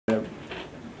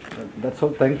That's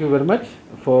all. Thank you very much.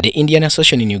 The Indian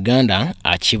Association in Uganda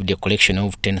achieved a collection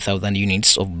of 10,000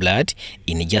 units of blood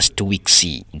in just 2 weeks,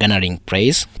 garnering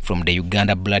praise from the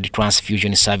Uganda Blood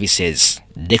Transfusion Services.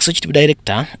 The Executive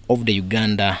Director of the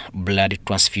Uganda Blood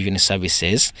Transfusion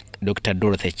Services, Dr.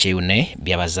 Dorothy Cheune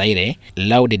Biabazaire,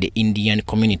 lauded the Indian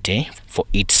community for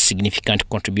its significant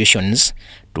contributions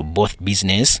to both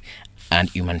business and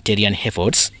humanitarian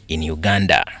efforts in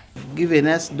Uganda. Given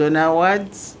us donor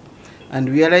awards, and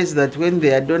realize that when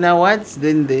there are donor awards,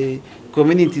 then the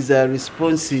communities are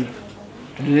responsive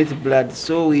to donate blood.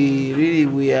 So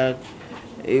we are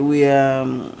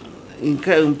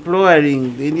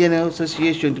imploring the Indian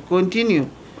Association to continue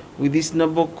with this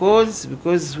noble cause,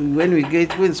 because when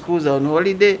schools are on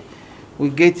holiday, we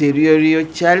get a real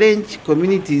challenge.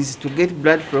 Communities to get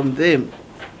blood from them.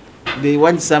 They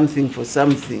want something for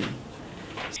something.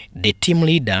 The team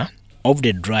leader of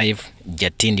the drive,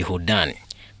 Jatindi Hudan,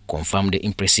 confirmed the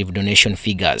impressive donation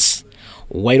figures,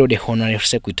 while the Honorary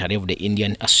Secretary of the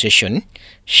Indian Association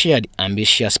shared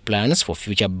ambitious plans for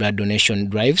future blood donation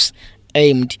drives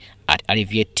aimed at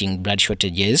alleviating blood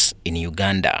shortages in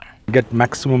Uganda. Get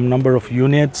maximum number of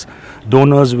units.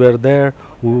 Donors were there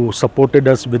who supported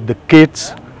us with the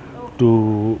kits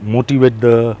to motivate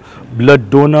the blood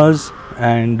donors,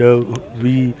 and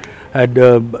we had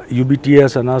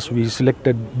UBTS and us, we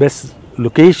selected best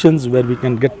locations where we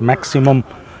can get maximum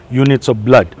units of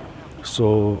blood.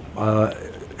 So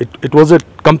it was a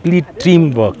complete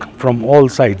teamwork from all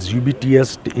sides,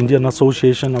 UBTS, the Indian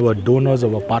Association, our donors,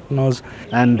 our partners.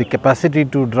 And the capacity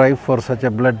to drive for such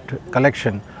a blood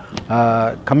collection,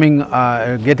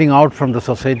 getting out from the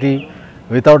society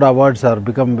without awards are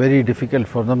become very difficult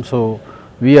for them. So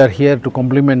we are here to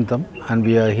compliment them and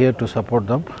we are here to support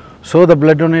them. So the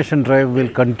blood donation drive will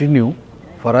continue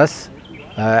for us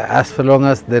as long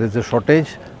as there is a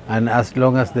shortage and as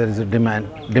long as there is a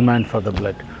demand for the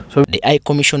blood. So the High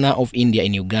Commissioner of India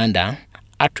in Uganda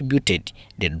attributed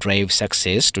the drive's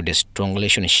success to the strong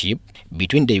relationship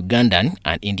between the Ugandan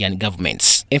and Indian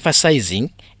governments,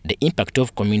 emphasizing the impact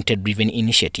of community-driven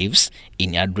initiatives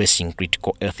in addressing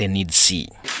critical health needs.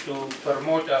 To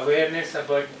promote awareness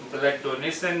about blood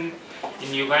donation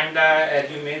in Uganda, as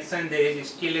you mentioned, there is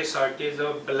still a shortage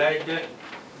of blood,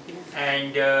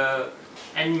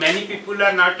 and many people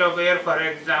are not aware. For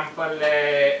example,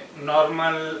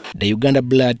 the Uganda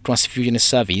Blood Transfusion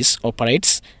Service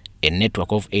operates a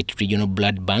network of 8 regional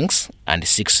blood banks and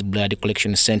 6 blood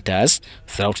collection centers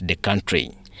throughout the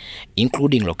country,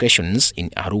 including locations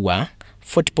in Arua,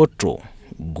 Fort Portal,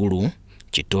 Gulu,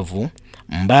 Chitovu,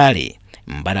 Mbale,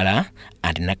 Mbarara,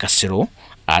 and Nakasero,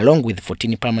 along with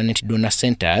 14 permanent donor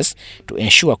centers to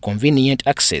ensure convenient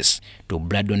access to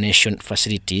blood donation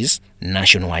facilities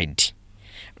nationwide.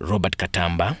 Robert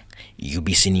Katamba,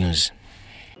 UBC News.